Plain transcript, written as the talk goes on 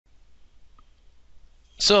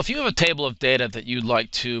So if you have a table of data that you'd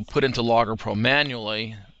like to put into Logger Pro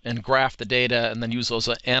manually and graph the data and then use those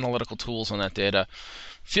analytical tools on that data,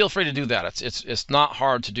 feel free to do that. It's not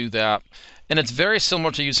hard to do that, and it's very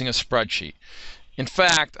similar to using a spreadsheet. In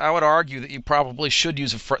fact, I would argue that you probably should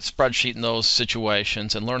use a spreadsheet in those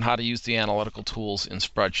situations and learn how to use the analytical tools in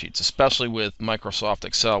spreadsheets, especially with Microsoft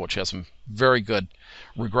Excel, which has some very good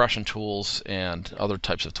regression tools and other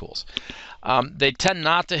types of tools. They tend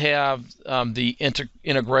not to have the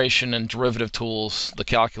integration and derivative tools, the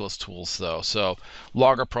calculus tools, though, so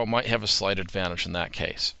Logger Pro might have a slight advantage in that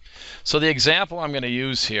case. So the example I'm going to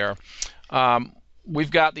use here,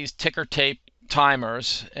 we've got these ticker tape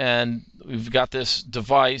timers, and we've got this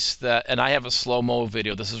device that, and I have a slow-mo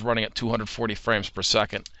video. This is running at 240 frames per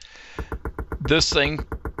second. This thing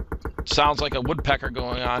sounds like a woodpecker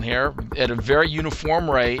going on here. At a very uniform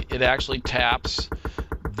rate, it actually taps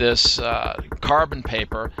this carbon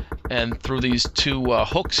paper, and through these two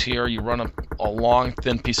hooks here, you run a long,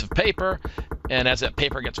 thin piece of paper, and as that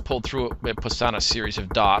paper gets pulled through it, it puts down a series of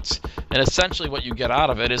dots, and essentially what you get out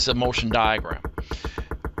of it is a motion diagram.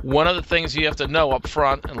 One of the things you have to know up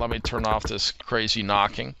front, and let me turn off this crazy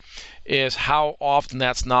knocking, is how often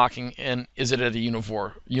that's knocking, and is it at a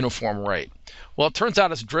uniform rate. Well, it turns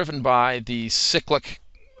out it's driven by the cyclic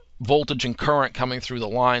voltage and current coming through the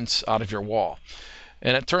lines out of your wall.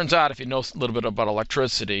 And it turns out, if you know a little bit about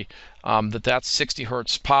electricity, that's 60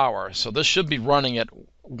 hertz power. So this should be running at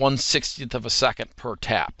 1/60th of a second per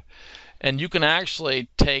tap. And you can actually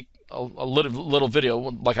take a little video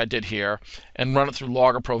like I did here and run it through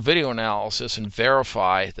Logger Pro video analysis and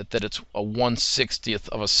verify that it's a 1/60th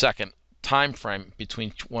of a second time frame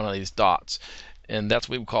between one of these dots. And that's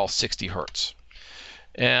what we call 60 hertz.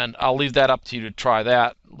 And I'll leave that up to you to try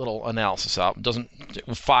that little analysis out.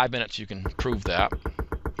 With 5 minutes you can prove that.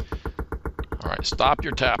 All right, stop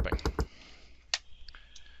your tapping.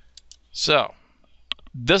 So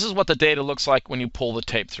this is what the data looks like when you pull the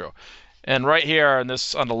tape through. And right here, and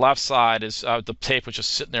this on the left side is the tape was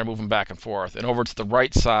just sitting there moving back and forth. And over to the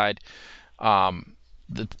right side,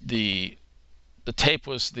 the tape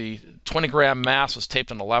was, the 20-gram mass was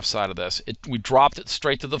taped on the left side of this. We dropped it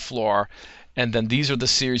straight to the floor, and then these are the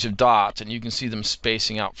series of dots, and you can see them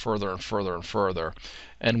spacing out further and further and further.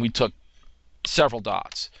 And we took several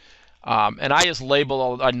dots. And I just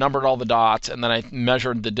I numbered all the dots, and then I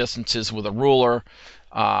measured the distances with a ruler.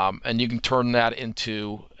 And you can turn that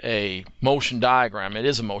into a motion diagram. It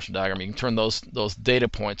is a motion diagram. You can turn those data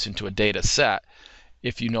points into a data set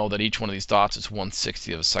if you know that each one of these dots is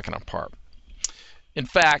 1/60th of a second apart. In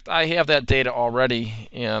fact, I have that data already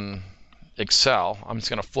in Excel. I'm just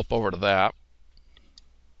going to flip over to that.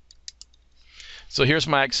 So here's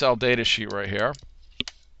my Excel data sheet right here.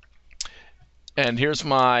 And here's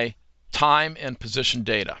my time and position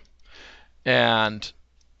data. And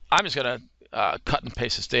I'm just going to cut and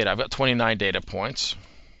paste this data. I've got 29 data points.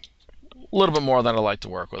 A little bit more than I like to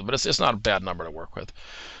work with, but it's not a bad number to work with.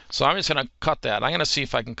 So I'm just going to cut that. I'm going to see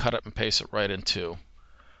if I can cut it and paste it right into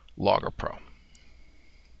Logger Pro.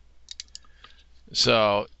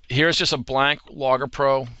 So here's just a blank Logger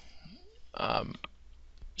Pro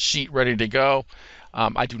sheet ready to go.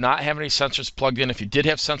 I do not have any sensors plugged in. If you did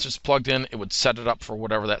have sensors plugged in, it would set it up for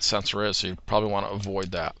whatever that sensor is, so you probably want to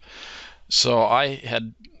avoid that. So I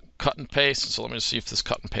had cut and paste, so let me just see if this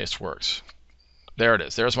cut and paste works. There it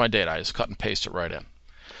is. There's my data. I just cut and paste it right in.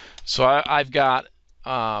 So I've got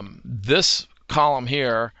this column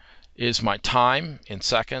here is my time in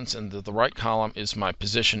seconds, and the right column is my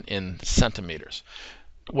position in centimeters.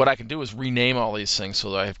 What I can do is rename all these things so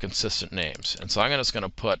that I have consistent names. And so I'm just going to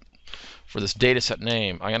put, for this data set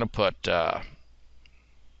name, I'm going to put, I'll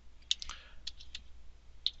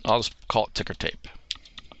just call it ticker tape.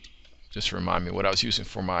 Just to remind me what I was using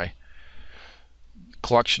for my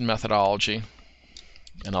collection methodology.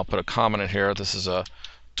 And I'll put a comment in here. This is a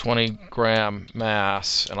 20-gram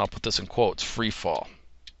mass, and I'll put this in quotes, free fall.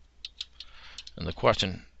 And the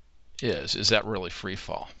question is that really free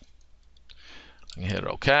fall? I can hit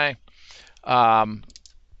OK. And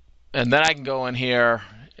then I can go in here,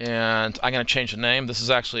 and I'm going to change the name. This is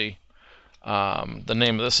actually, the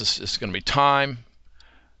name of this is going to be time.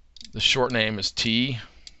 The short name is T.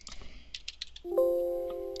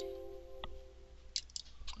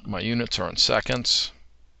 My units are in seconds.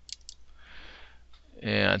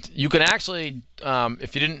 And you can actually,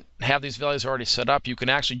 if you didn't have these values already set up, you can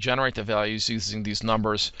actually generate the values using these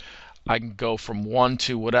numbers. I can go from 1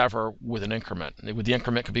 to whatever with an increment. With the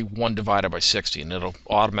increment, it could be 1 divided by 60, and it'll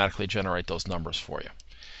automatically generate those numbers for you.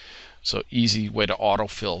 So easy way to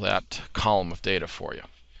autofill that column of data for you.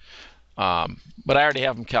 But I already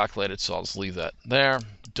have them calculated, so I'll just leave that there.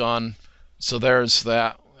 Done. So there's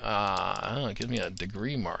that. Give me a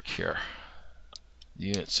degree mark here.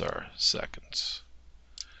 Units are seconds.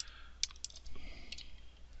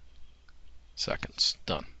 Seconds.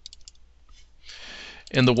 Done.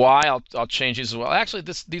 In the y, I'll change these as well. Actually,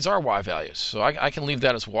 these are y values, so I can leave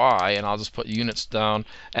that as y, and I'll just put units down.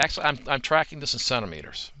 Actually, I'm tracking this in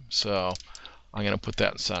centimeters, so I'm going to put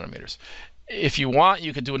that in centimeters. If you want,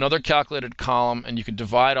 you could do another calculated column, and you could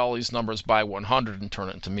divide all these numbers by 100 and turn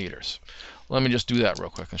it into meters. Let me just do that real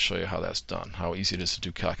quick and show you how that's done, how easy it is to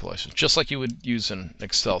do calculations, just like you would use an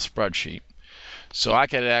Excel spreadsheet. So I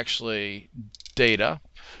could actually data.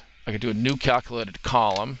 I could do a new calculated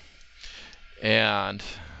column, and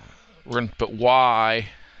we're going to put y.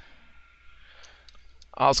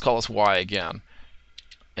 I'll just call this y again,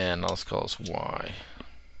 and I'll just call this y,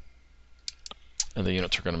 and the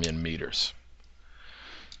units are going to be in meters.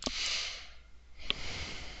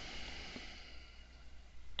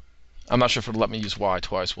 I'm not sure if it'll let me use y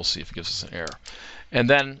twice. We'll see if it gives us an error. And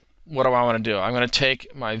then what do I want to do? I'm going to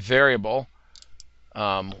take my variable.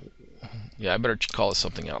 Yeah, I better call this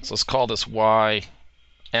something else. Let's call this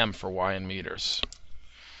m for y in meters.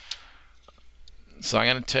 So I'm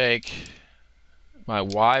going to take my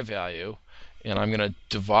y value, and I'm going to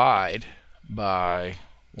divide by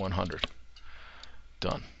 100.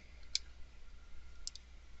 Done.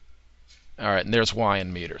 All right, and there's y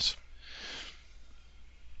in meters.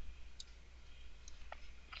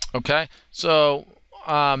 Okay, so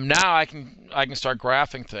now I can start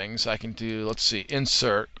graphing things. I can do, let's see,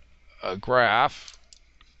 insert a graph,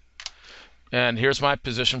 and here's my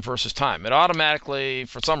position versus time. It automatically,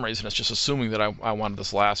 for some reason, it's just assuming that I wanted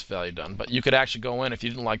this last value done. But you could actually go in, if you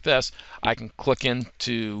didn't like this, I can click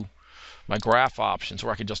into my graph options,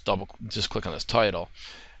 or I could just click on this title,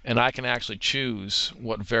 and I can actually choose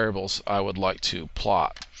what variables I would like to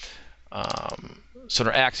plot. So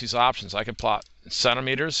there are axes options. I could plot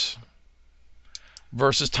centimeters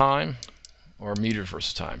versus time, or meters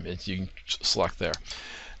versus time. You can select there.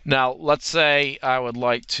 Now, let's say I would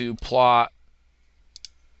like to plot,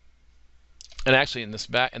 and actually in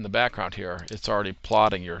the background here, it's already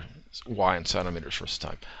plotting your y in centimeters versus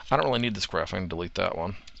time. I don't really need this graph. I can delete that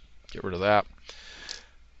one. Get rid of that.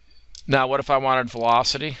 Now, what if I wanted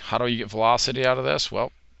velocity? How do you get velocity out of this?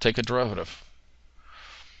 Well, take a derivative.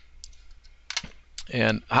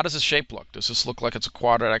 And how does this shape look? Does this look like it's a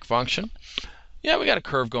quadratic function? Yeah, we got a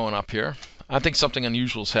curve going up here. I think something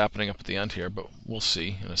unusual is happening up at the end here, but we'll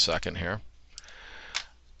see in a second here.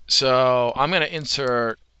 So I'm going to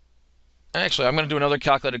insert, actually I'm going to do another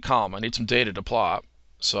calculated column. I need some data to plot.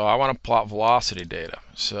 So I want to plot velocity data.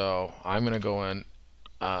 So I'm going to go in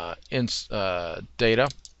data,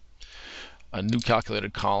 a new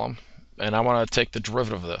calculated column, and I want to take the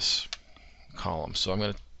derivative of this column. So I'm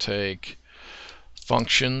going to take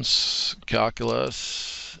functions,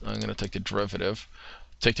 calculus, I'm going to take the derivative.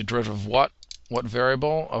 Take the derivative of what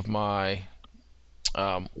variable? Of my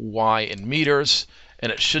y in meters,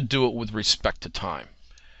 and it should do it with respect to time.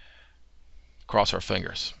 Cross our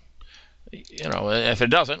fingers. You know, if it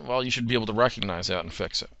doesn't, well, you should be able to recognize that and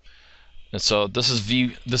fix it. And so this is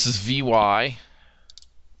vy.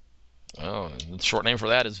 Well, the short name for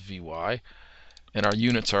that is vy, and our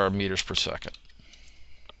units are meters per second.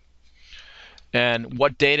 And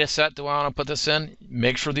what data set do I want to put this in?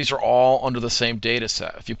 Make sure these are all under the same data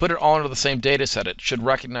set. If you put it all under the same data set, it should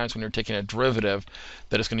recognize when you're taking a derivative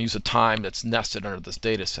that it's going to use a time that's nested under this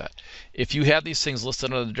data set. If you have these things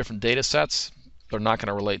listed under the different data sets, they're not going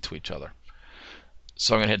to relate to each other.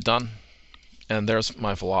 So I'm going to hit done, and there's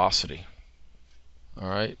my velocity. All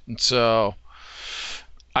right, and so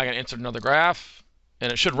I'm going to insert another graph,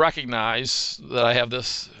 and it should recognize that I have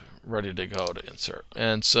this ready to go to insert.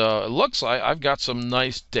 And so it looks like I've got some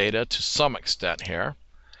nice data to some extent here.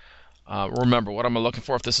 Remember, what am I looking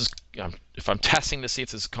for? If I'm testing to see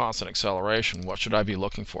if this is constant acceleration, what should I be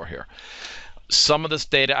looking for here? Some of this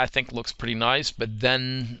data I think looks pretty nice, but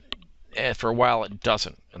then for a while it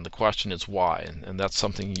doesn't. And the question is why? And that's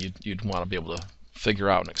something you'd want to be able to figure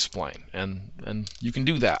out and explain. And you can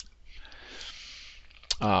do that.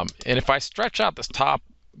 And if I stretch out this top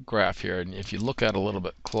graph here, and if you look at it a little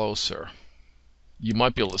bit closer, you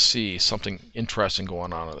might be able to see something interesting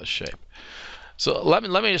going on in this shape. So let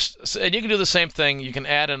me just, and you can do the same thing. You can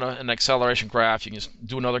add in an acceleration graph. You can just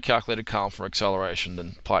do another calculated column for acceleration,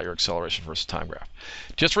 then plot your acceleration versus time graph.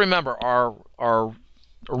 Just remember, our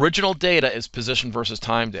original data is position versus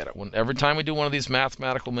time data. Every time we do one of these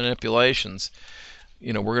mathematical manipulations,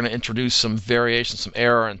 we're going to introduce some variation, some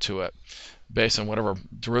error into it, based on whatever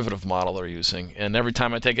derivative model they're using. And every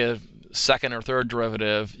time I take a second or third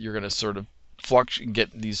derivative, you're going to sort of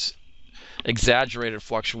get these exaggerated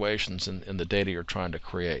fluctuations in the data you're trying to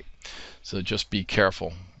create. So just be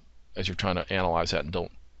careful as you're trying to analyze that, and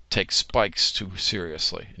don't take spikes too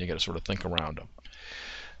seriously. You got to sort of think around them.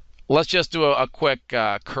 Let's just do a quick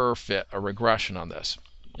curve fit, a regression on this.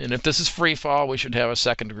 And if this is free fall, we should have a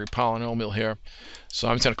second degree polynomial here. So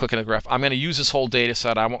I'm just going to click on the graph. I'm going to use this whole data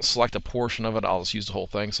set. I won't select a portion of it. I'll just use the whole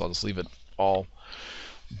thing. So I'll just leave it all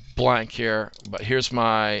blank here. But here's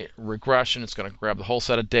my regression. It's going to grab the whole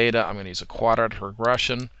set of data. I'm going to use a quadratic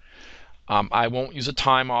regression. I won't use a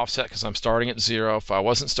time offset because I'm starting at 0. If I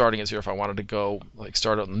wasn't starting at 0, if I wanted to go like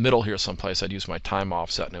start out in the middle here someplace, I'd use my time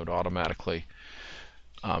offset and it would automatically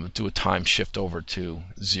do a time shift over to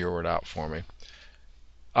 0 it out for me.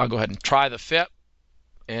 I'll go ahead and try the fit,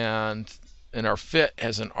 and our fit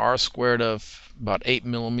has an R squared of about 8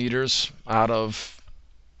 millimeters out of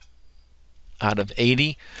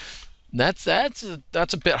 80. That's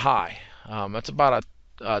a bit high. That's about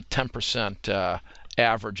a 10%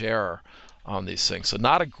 average error on these things. So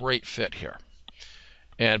not a great fit here.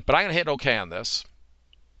 But I'm going to hit OK on this.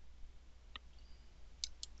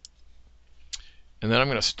 And then I'm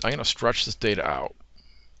going to stretch this data out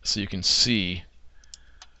so you can see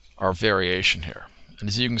our variation here. And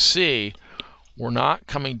as you can see, we're not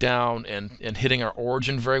coming down and hitting our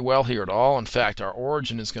origin very well here at all. In fact, our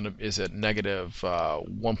origin is at negative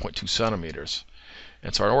 1.2 centimeters.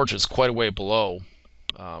 And so our origin is quite a way below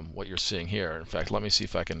what you're seeing here. In fact, let me see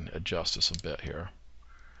if I can adjust this a bit here.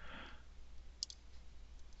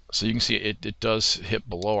 So you can see it does hit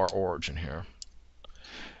below our origin here.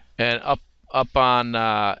 And up on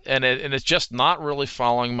and it's just not really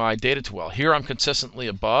following my data too well. Here I'm consistently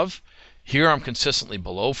above. Here I'm consistently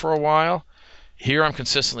below for a while. Here I'm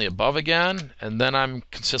consistently above again, and then I'm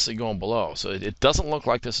consistently going below. So it doesn't look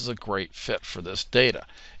like this is a great fit for this data.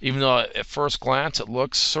 Even though at first glance it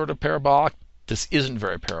looks sort of parabolic, this isn't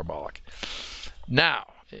very parabolic. Now,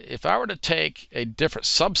 if I were to take a different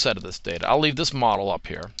subset of this data, I'll leave this model up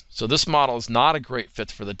here. So this model is not a great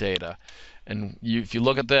fit for the data. And if you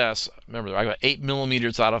look at this, remember I got 8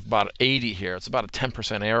 millimeters out of about 80 here. It's about a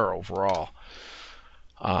 10% error overall,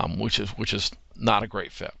 which is not a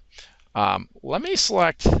great fit. Let me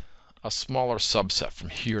select a smaller subset from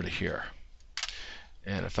here to here.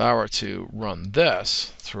 And if I were to run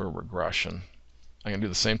this through a regression, I'm going to do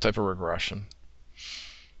the same type of regression.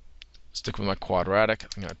 Stick with my quadratic.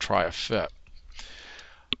 I'm going to try a fit.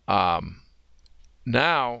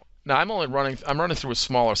 Now I'm running through a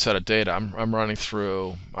smaller set of data. I'm running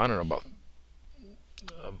through, I don't know, about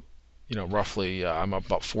roughly I'm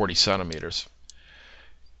about 40 centimeters,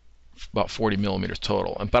 about 40 millimeters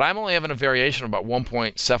total. But I'm only having a variation of about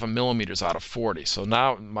 1.7 millimeters out of 40. So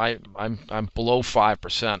now I'm below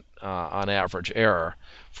 5% on average error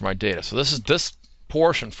for my data. So this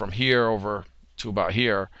portion from here over to about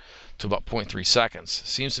here to about 0.3 seconds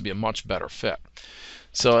seems to be a much better fit.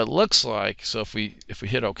 So it looks like, so if we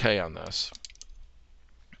hit OK on this,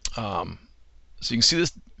 so you can see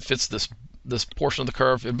this fits this portion of the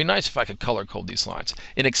curve. It'd be nice if I could color code these lines.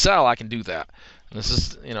 In Excel, I can do that. And this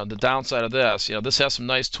is, the downside of this. This has some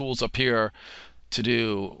nice tools up here to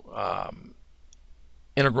do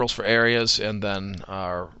integrals for areas, and then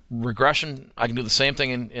regression. I can do the same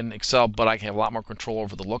thing in Excel, but I can have a lot more control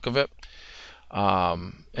over the look of it.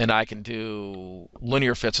 And I can do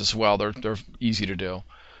linear fits as well. They're easy to do.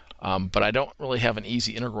 But I don't really have an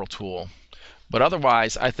easy integral tool. But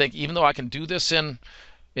otherwise, I think even though I can do this in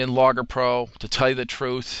Logger Pro, to tell you the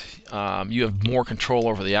truth, you have more control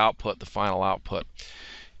over the output, the final output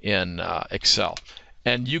in Excel.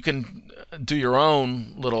 And you can do your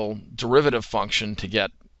own little derivative function to get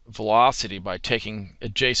velocity by taking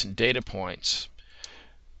adjacent data points.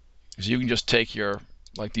 So you can just take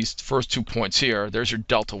like these first 2 points here, there's your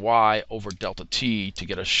delta y over delta t to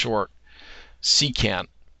get a short secant,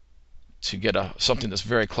 to get something that's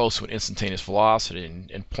very close to an instantaneous velocity,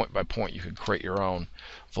 and point by point you could create your own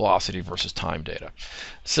velocity versus time data.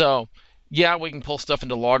 So yeah, we can pull stuff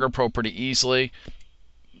into Logger Pro pretty easily,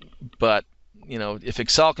 but if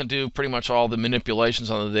Excel can do pretty much all the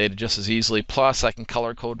manipulations on the data just as easily, plus I can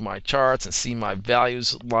color code my charts and see my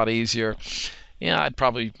values a lot easier, I'd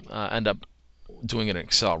probably end up doing it in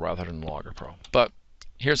Excel rather than Logger Pro. But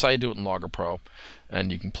here's how you do it in Logger Pro,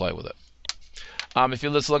 and you can play with it.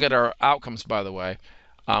 Let's look at our outcomes, by the way.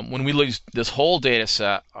 When we lose this whole data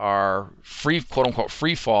set, our quote-unquote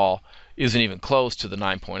free fall isn't even close to the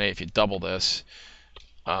 9.8. If you double this,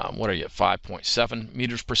 what are you at, 5.7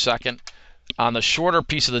 meters per second? On the shorter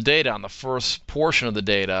piece of the data, on the first portion of the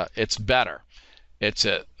data, it's better. It's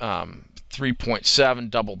at 3.7,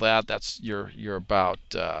 double that. That's you're about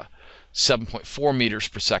 7.4 meters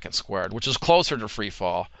per second squared, which is closer to free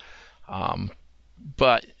fall.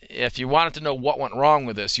 But if you wanted to know what went wrong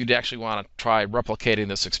with this, you'd actually want to try replicating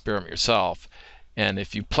this experiment yourself. And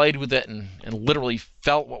if you played with it and literally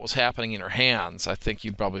felt what was happening in your hands, I think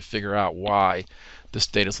you'd probably figure out why this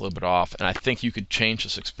data is a little bit off. And I think you could change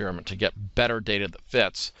this experiment to get better data that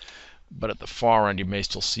fits. But at the far end, you may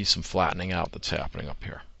still see some flattening out that's happening up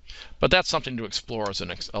here. But that's something to explore as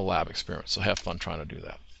a lab experiment, so have fun trying to do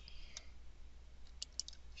that.